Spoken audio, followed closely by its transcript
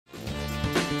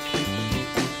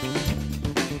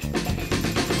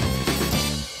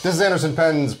This is Anderson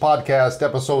Pen's podcast,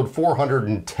 episode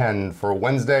 410 for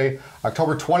Wednesday,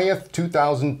 October 20th,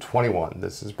 2021.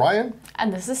 This is Brian.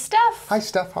 And this is Steph. Hi,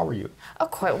 Steph. How are you? Oh,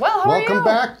 quite well. How are you? Welcome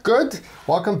back. Good.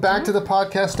 Welcome back to the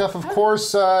podcast, Steph. Of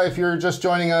course, if you're just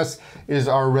joining us, is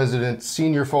our resident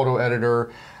senior photo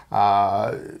editor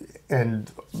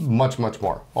and much, much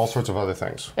more. All sorts of other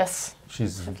things. Yes.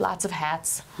 She's lots of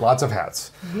hats. Lots of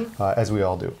hats, as we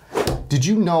all do. Did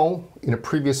you know in a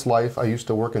previous life I used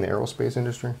to work in the aerospace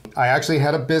industry? I actually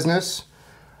had a business.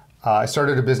 I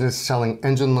started a business selling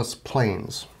engineless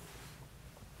planes.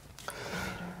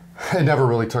 It never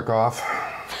really took off.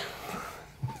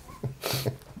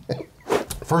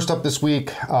 First up this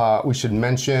week, we should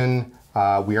mention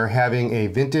we are having a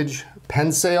vintage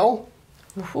pen sale.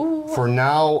 Ooh. For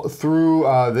now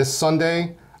through this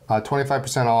Sunday.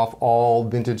 25% off all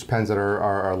vintage pens that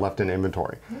are left in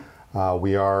inventory.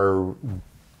 We are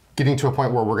getting to a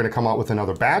point where we're going to come out with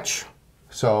another batch.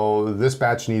 So this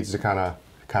batch needs to kind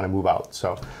of move out.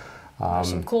 So there's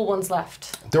some cool ones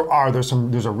left. There's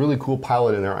a really cool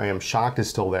pilot in there. I am shocked it's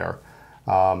still there.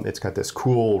 It's got this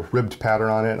cool ribbed pattern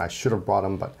on it, and I should have brought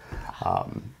them, but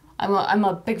I'm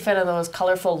a big fan of those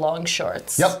colorful long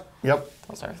shorts. Yep.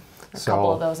 Those are a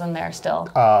couple of those in there still.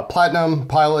 Platinum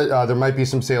pilot. There might be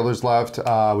some sailors left.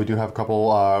 We do have a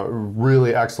couple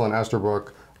really excellent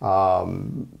Esterbrook,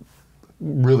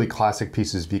 really classic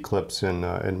pieces, V-clips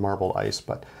and marbled ice.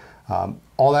 But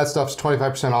all that stuff's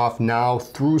 25% off now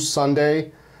through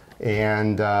Sunday,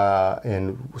 and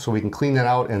so we can clean that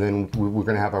out, and then we're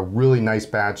going to have a really nice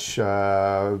batch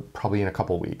probably in a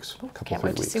couple weeks. Can't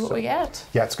wait to see what we get.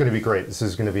 Yeah, it's going to be great.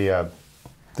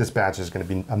 This batch is going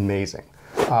to be amazing.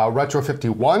 Retro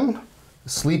 51,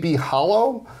 Sleepy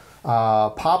Hollow,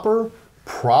 Popper,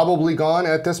 probably gone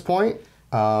at this point.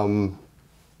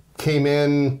 Came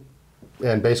in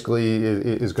and basically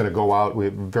is going to go out. We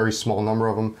have a very small number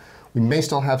of them. We may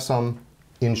still have some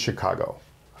in Chicago.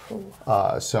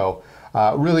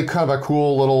 Really kind of a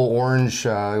cool little orange,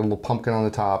 little pumpkin on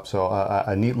the top. So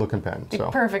a neat looking pen. The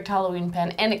perfect Halloween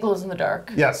pen, and it glows in the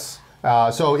dark. Yes.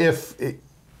 So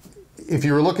if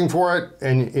you were looking for it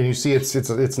and you see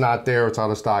it's not there, it's out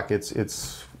of stock,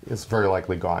 it's very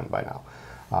likely gone by now.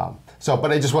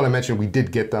 But I just want to mention we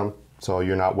did get them, so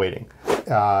you're not waiting.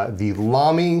 The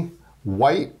LAMY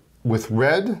White with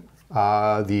red,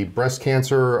 the breast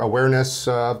cancer awareness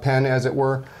pen, as it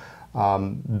were,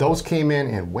 those came in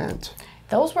and went.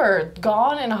 Those were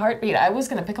gone in a heartbeat. I was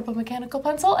going to pick up a mechanical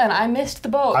pencil, and I missed the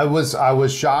boat. I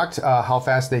was shocked how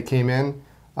fast they came in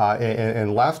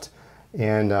and left.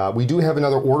 And we do have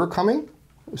another order coming,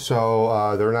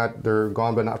 so they're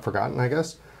gone but not forgotten, I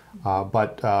guess.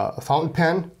 But a fountain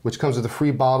pen, which comes with a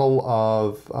free bottle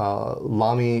of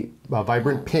LAMY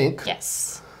Vibrant Pink.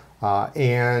 Yes.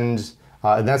 And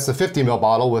that's the 50 ml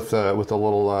bottle with a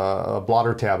little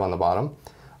blotter tab on the bottom.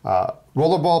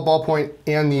 Rollerball ballpoint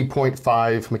and the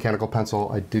 0.5 mechanical pencil.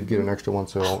 I did get an extra one,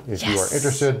 so if you are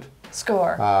interested,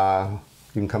 score.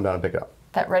 You can come down and pick it up.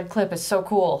 That red clip is so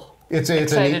cool. It's a neat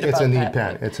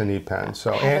pen. It's a neat pen.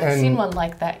 So I haven't seen one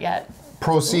like that yet.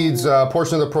 Proceeds,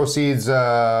 portion of the proceeds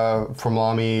from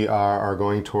LAMY are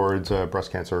going towards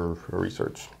breast cancer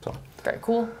research. So very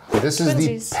cool. This is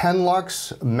the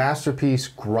Penlux Masterpiece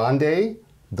Grande,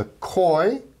 the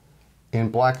Koi, in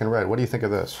black and red. What do you think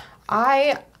of this?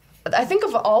 I think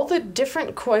of all the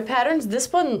different koi patterns,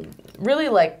 this one really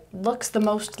looks the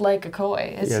most like a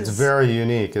koi. It's very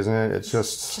unique, isn't it? It's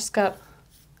just got.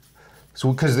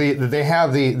 So because they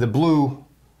have the blue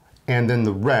and then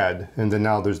the red, and then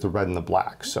now there's the red and the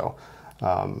black. So,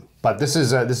 but this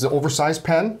is an oversized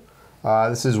pen.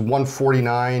 This is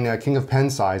 149 King of Pen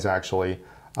size actually,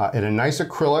 in a nice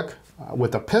acrylic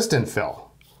with a piston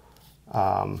fill.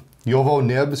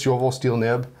 Jovo steel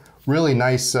nib, really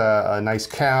nice nice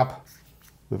cap.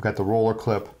 We've got the roller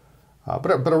clip,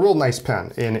 but a real nice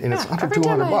pen, and it's under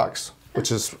 $200. Which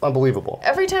is unbelievable.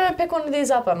 Every time I pick one of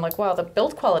these up, I'm like, wow, the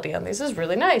build quality on these is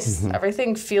really nice.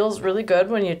 Everything feels really good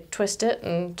when you twist it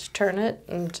and turn it,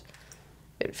 and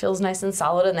it feels nice and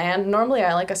solid in the hand. Normally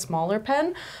I like a smaller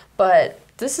pen, but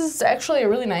this is actually a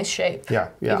really nice shape. Yeah,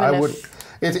 I would.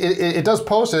 It does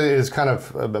post. It is kind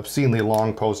of obscenely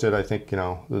long posted. I think, the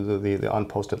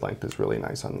unposted length is really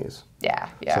nice on these. Yeah.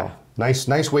 So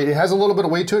nice weight. It has a little bit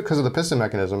of weight to it because of the piston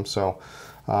mechanism. So,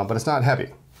 but it's not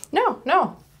heavy.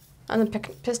 No. And the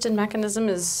piston mechanism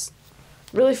is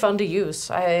really fun to use.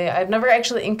 I've never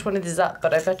actually inked one of these up,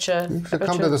 but I bet you. You should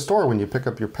come to the store when you pick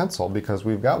up your pencil, because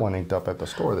we've got one inked up at the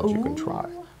store that you can try.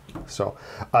 So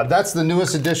that's the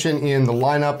newest addition in the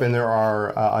lineup, and there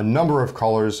are a number of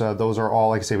colors. Those are all,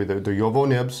 like I say, they're Jovo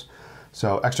nibs.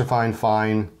 So extra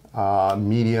fine,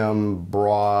 medium,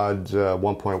 broad,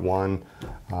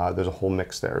 1.1. There's a whole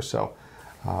mix there. So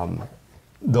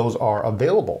those are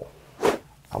available.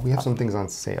 We have some things on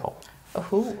sale.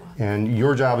 Ooh. And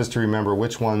your job is to remember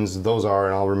which ones those are,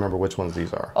 and I'll remember which ones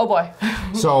these are. Oh boy.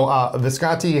 So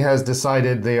Visconti has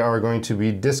decided they are going to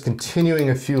be discontinuing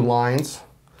a few lines.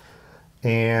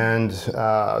 And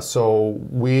so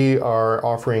we are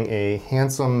offering a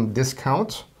handsome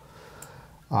discount.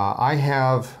 I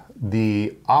have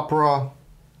the Opera,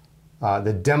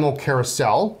 the Demo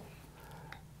Carousel.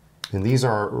 And these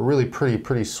are really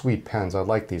pretty sweet pens. I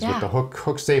like these with the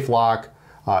hook safe lock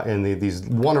and these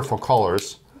wonderful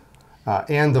colors.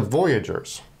 And the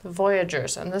Voyagers. The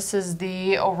Voyagers, and this is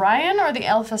the Orion or the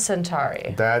Alpha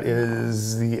Centauri? That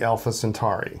is the Alpha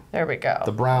Centauri. There we go.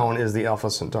 The brown is the Alpha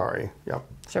Centauri. Yep.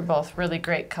 These are both really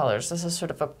great colors. This is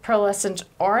sort of a pearlescent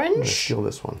orange. I'm gonna steal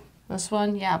this one. This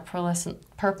one, yeah, pearlescent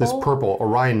purple. This purple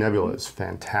Orion Nebula is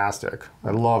fantastic. I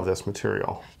love this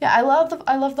material. Yeah, I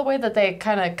love the way that they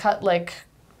kind of cut like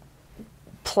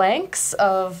planks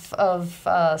of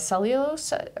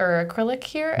cellulose or acrylic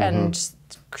here, and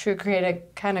to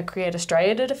create a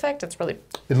striated effect. It's really.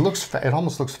 It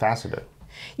almost looks faceted.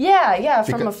 Yeah.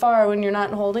 From afar, when you're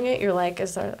not holding it, you're like,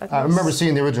 is there? I remember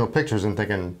seeing the original pictures and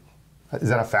thinking, is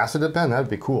that a faceted pen? That'd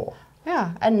be cool.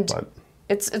 Yeah, and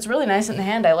it's really nice in the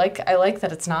hand. I like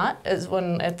that it's not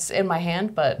when it's in my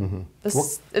hand, but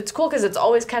it's cool because it's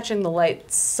always catching the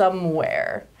light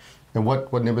somewhere. And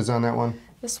what nib is on that one?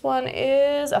 This one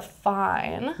is a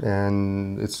fine.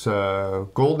 And it's a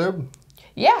gold nib?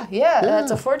 Yeah.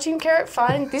 It's a 14 karat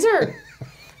fine. These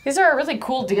are a really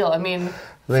cool deal. I mean,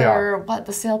 what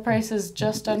the sale price is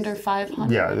just under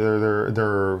 $500. Yeah,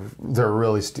 they're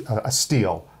really a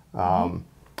steal.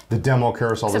 The Demo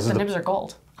Carousel. Except the nibs are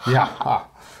gold. Yeah.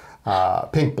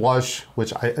 Pink blush,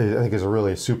 which I think is a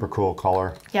really super cool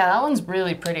color. Yeah, that one's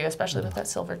really pretty, especially with that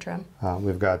silver trim.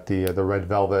 We've got the red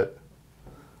velvet.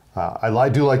 I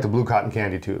do like the blue cotton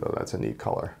candy too, though. That's a neat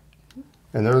color.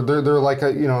 And they're like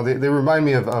they remind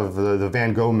me of the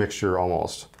Van Gogh mixture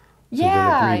almost.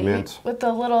 Yeah, with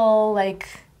the little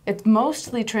it's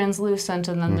mostly translucent,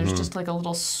 and then there's just like a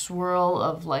little swirl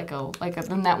of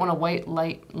then that one a white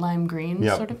light lime green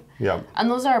sort of. Yep. And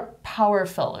those are power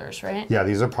fillers, right? Yeah,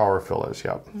 these are power fillers.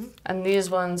 Yep. And these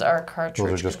ones are cartridge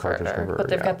Those are just converter, cartridge converter, but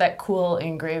they've got that cool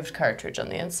engraved cartridge on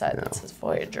the inside that says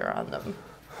Voyager on them.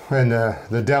 And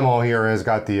the demo here has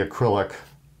got the acrylic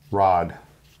rod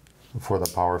for the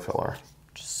power filler.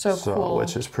 So cool.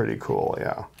 Which is pretty cool,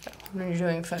 yeah. When you're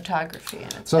doing photography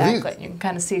and it's backlit, you can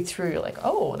kind of see through. You're like,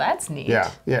 oh, that's neat.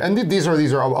 Yeah, and these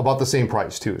are about the same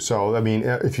price too. So I mean,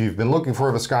 if you've been looking for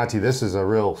a Visconti, this is a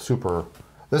real super.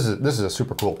 This is a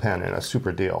super cool pen and a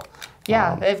super deal.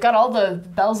 Yeah, they've got all the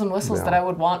bells and whistles that I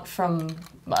would want from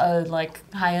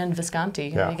high-end Visconti.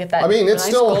 Yeah. You get that. I mean, it's nice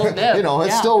still gold nib.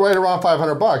 It's still right around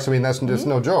 $500. I mean, that's just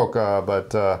no joke.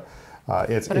 But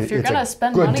if you're gonna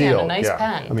spend money deal. on a nice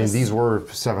pen, I mean, these were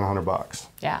 $700.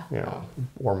 Yeah.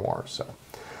 Or more. So,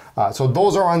 so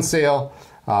those are on sale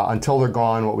until they're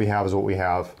gone. What we have is what we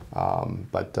have.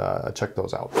 But check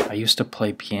those out. I used to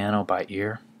play piano by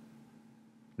ear.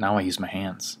 Now I use my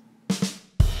hands.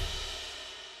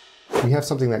 We have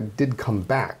something that did come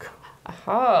back.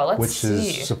 Oh, let's which see.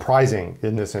 Is surprising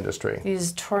in this industry.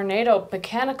 These Tornado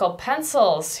mechanical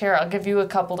pencils. Here, I'll give you a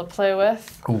couple to play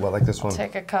with. Ooh, I like this one.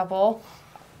 Take a couple.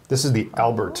 This is the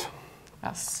Albert.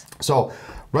 Yes. So,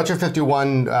 Retro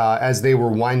 51, as they were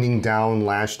winding down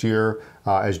last year,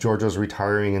 as George was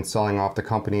retiring and selling off the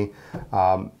company,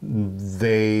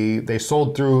 they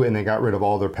sold through and they got rid of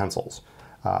all their pencils.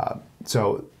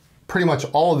 So pretty much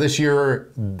all of this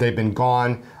year, they've been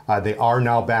gone. They are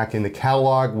now back in the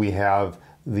catalog. We have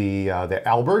the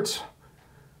Albert,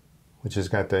 which has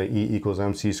got the E equals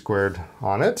MC squared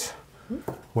on it.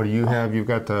 What do you have? You've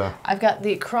got the... I've got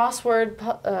the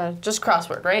crossword, just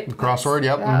crossword, right? Crossword,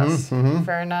 yep. Yes.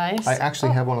 Very nice. I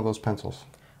actually have one of those pencils.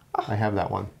 I have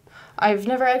that one. I've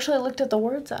never actually looked at the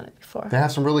words on it before. They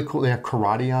have some really cool, they have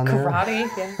karate on there. Karate,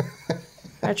 yeah.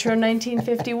 Retro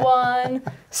 1951,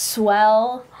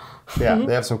 swell. Yeah,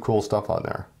 they have some cool stuff on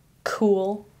there.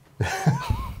 Cool.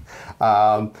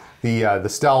 The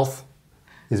stealth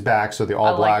is back, so the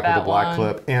all black with the black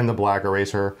one. clip and the black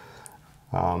eraser.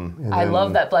 I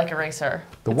love that black eraser.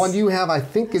 The one you have, I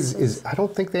think, is I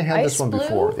don't think they had this one blue?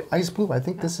 before. The ice blue, I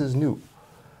think this is new.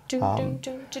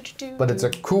 But it's a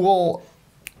Mm. cool.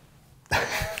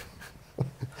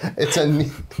 It's a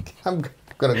neat. I'm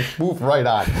gonna move right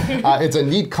on. It's a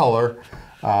neat color.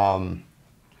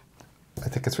 I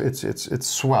think it's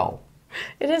swell.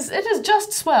 It is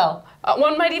just swell.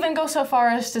 One might even go so far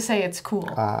as to say it's cool.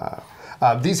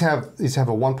 These have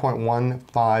a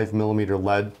 1.15 millimeter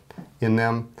lead in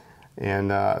them,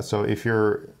 and so if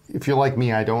you're like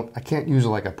me, I can't use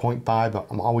like a 0.5.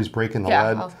 I'm always breaking the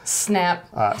lead. I'll snap.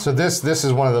 So this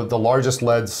is one of the largest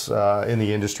leads in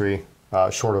the industry,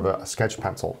 short of a sketch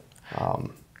pencil,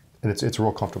 and it's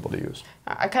real comfortable to use.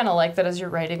 I kind of like that as you're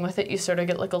writing with it, you sort of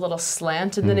get like a little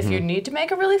slant, and then if you need to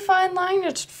make a really fine line, you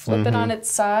just flip it on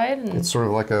its side. And It's sort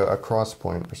of like a cross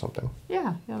point or something.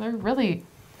 yeah, they're really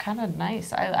kind of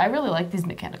nice. I really like these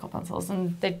mechanical pencils,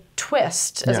 and they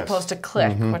twist as Yes. opposed to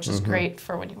click, which is great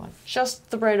for when you want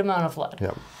just the right amount of lead.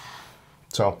 Yep.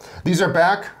 So these are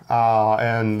back,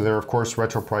 and they're of course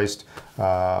retro priced,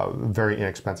 very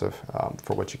inexpensive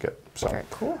for what you get. So Very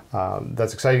cool.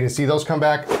 that's exciting to see those come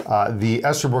back. The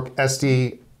Esterbrook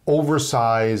SD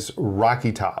Oversize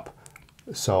Rocky Top.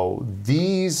 So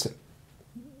these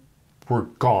were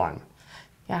gone.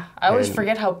 Yeah, I always And-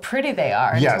 forget how pretty they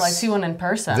are until I Yes. see one in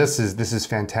person. This is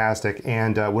fantastic.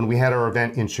 And when we had our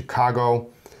event in Chicago,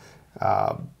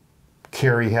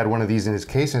 Kerry had one of these in his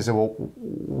case, and I said, "Well,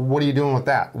 what are you doing with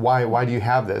that? Why do you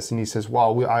have this?" And he says,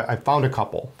 "Well, I found a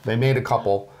couple. They made a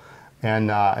couple, and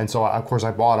so of course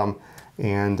I bought them,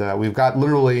 and we've got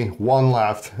literally one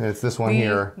left. And it's this one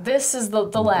here. This is the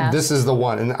last. This is the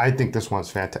one, and I think this one's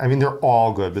fantastic. I mean, they're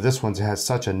all good, but this one has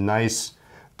such a nice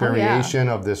variation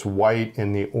of this white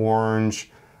and the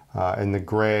orange and the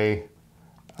gray.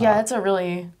 Yeah, it's a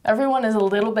really. Everyone is a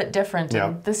little bit different, Yeah.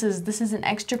 and this is an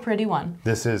extra pretty one.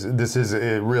 This is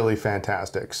really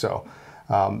fantastic. So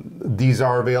these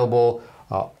are available.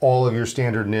 All of your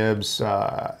standard nibs,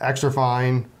 extra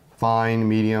fine, fine,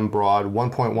 medium, broad,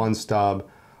 1.1 stub,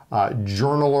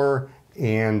 journaler,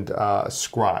 and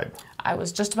scribe. I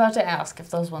was just about to ask if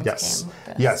those ones Yes. came with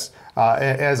this. Yes.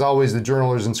 As always, the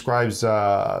journalers and scribes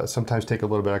sometimes take a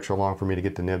little bit extra long for me to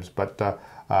get the nibs, but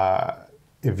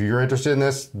if you're interested in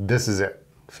this, this is it.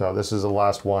 So this is the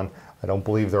last one. I don't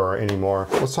believe there are any more.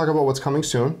 Let's talk about what's coming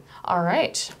soon. All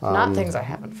right. Not things I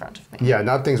have in front of me. Yeah,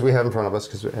 not things we have in front of us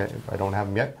because I don't have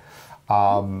them yet.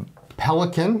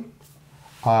 Pelikan,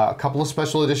 a couple of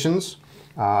special editions.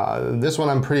 This one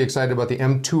I'm pretty excited about, the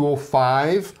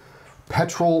M205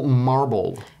 Petrol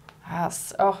Marbled.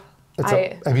 Yes. Oh,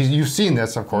 You've seen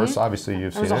this, of course. Obviously,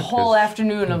 you've there seen was it. a whole 'cause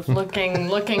afternoon of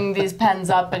looking these pens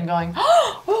up and going,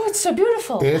 oh, it's so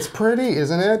beautiful. It's pretty,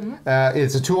 isn't it?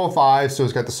 It's a 205, so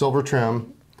it's got the silver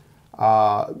trim,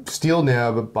 steel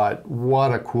nib, but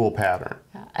what a cool pattern.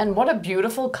 And what a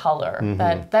beautiful color.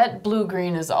 That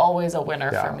blue-green is always a winner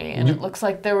Yeah. for me. And it looks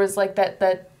like there was like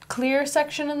that clear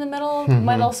section in the middle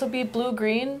might also be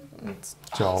blue-green. It's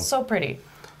so pretty.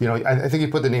 You know, I think you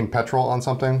put the name Petrol on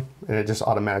something, and it just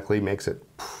automatically makes it,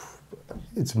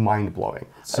 it's mind-blowing.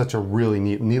 It's such a really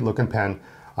neat-looking pen.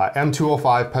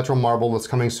 M205 Petrol Marble that's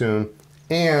coming soon.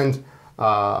 And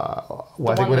I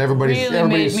think what everybody's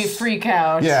made me freak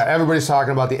out. Yeah, everybody's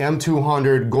talking about the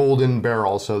M200 Golden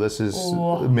Beryl. So this is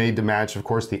made to match, of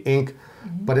course, the ink,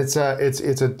 but it's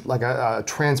like a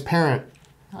transparent,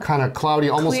 kind of cloudy,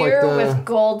 almost Clear like the with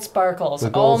gold sparkles.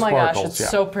 gold Oh my gosh, sparkles, it's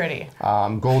so pretty.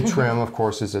 gold trim, of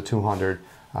course, is a 200,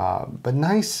 but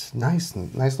nice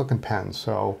looking pen.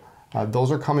 So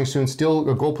those are coming soon. Still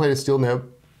a gold-plated steel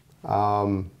nib,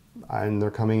 and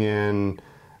they're coming in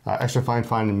extra fine,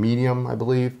 and medium, I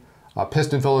believe.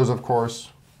 Piston fillers, of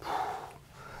course.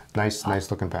 Nice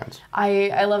looking pens.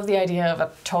 I love the idea of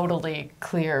a totally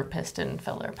clear piston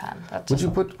filler pen. Would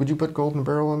you put Golden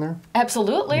Beryl in there?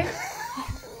 Absolutely.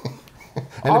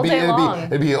 And All day long.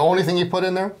 It'd be the only thing you put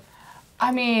in there?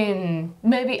 I mean,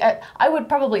 maybe I would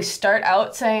probably start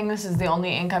out saying this is the only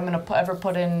ink I'm going to ever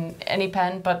put in any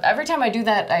pen, but every time I do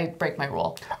that, I break my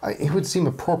rule. It would seem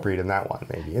appropriate in that one,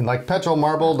 maybe. And like Petrol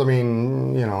Marbled, I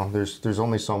mean, you know, there's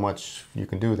only so much you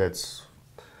can do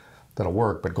that'll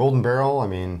work. But Golden Beryl, I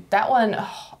mean, that one,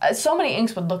 so many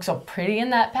inks would look so pretty in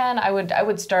that pen. I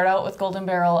would start out with Golden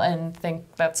Beryl and think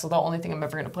that's the only thing I'm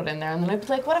ever going to put in there, and then I'd be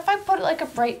like, what if I put like a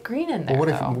bright green in there?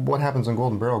 well, what happens when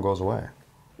Golden Beryl goes away?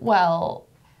 Well,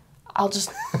 I'll just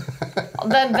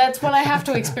that's when I have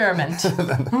to experiment.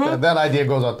 That idea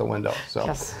goes out the window. So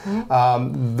Yes.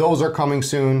 those are coming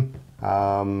soon.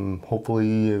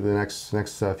 Hopefully the next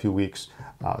few weeks.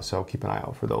 So keep an eye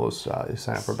out for those.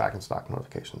 Sign up for back in stock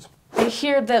notifications. I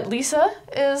hear that Lisa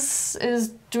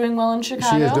is doing well in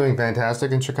Chicago. She is doing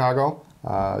fantastic in Chicago,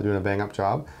 doing a bang-up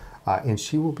job, and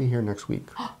she will be here next week.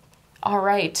 All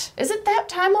right. Is it that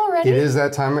time already? It is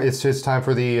that time. It's time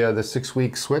for the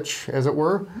 6-week switch, as it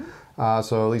were.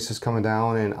 So Lisa's coming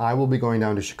down, and I will be going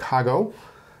down to Chicago,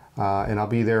 and I'll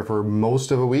be there for most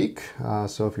of a week.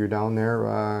 So if you're down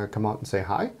there, come out and say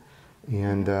hi.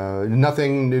 And no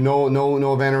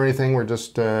event or anything. We're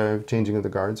just changing of the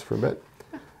guards for a bit.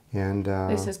 And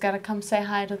Lisa's got to come say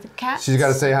hi to the cats. she's got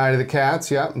to say hi to the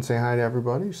cats, yeah, and say hi to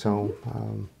everybody. So,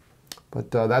 but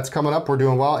that's coming up. We're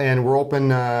doing well, and we're open.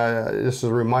 This is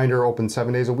a reminder: open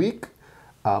 7 days a week,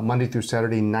 Monday through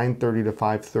Saturday, 9:30 to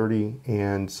 5:30,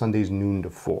 and Sundays noon to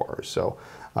 4. So,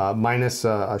 minus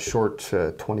a short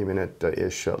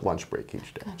 20-minute-ish lunch break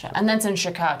each day. Gotcha. And that's in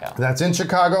Chicago. That's in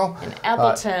Chicago. In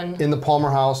Appleton. In the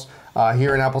Palmer House.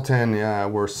 Here in Appleton,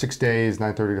 we're 6 days,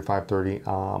 9:30 to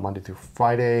 5:30, Monday through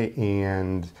Friday,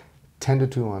 and 10 to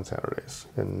 2 on Saturdays.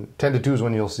 And 10 to 2 is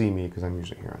when you'll see me, because I'm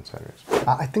usually here on Saturdays.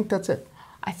 I think that's it.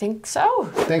 I think so.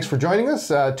 Thanks for joining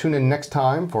us. Tune in next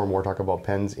time for more talk about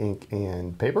pens, ink,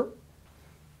 and paper.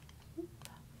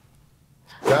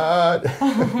 Cut.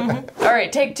 All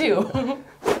right, take 2.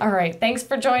 All right, thanks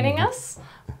for joining us.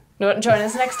 Join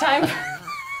us next time.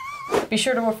 Be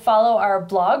sure to follow our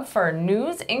blog for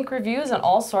news, ink reviews, and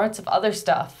all sorts of other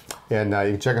stuff. And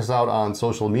you can check us out on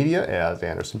social media as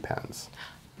Anderson Pens.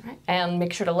 All right, and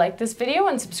make sure to like this video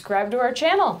and subscribe to our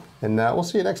channel. And we'll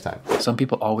see you next time. Some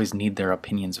people always need their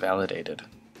opinions validated.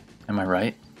 Am I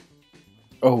right?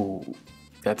 Oh,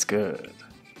 that's good.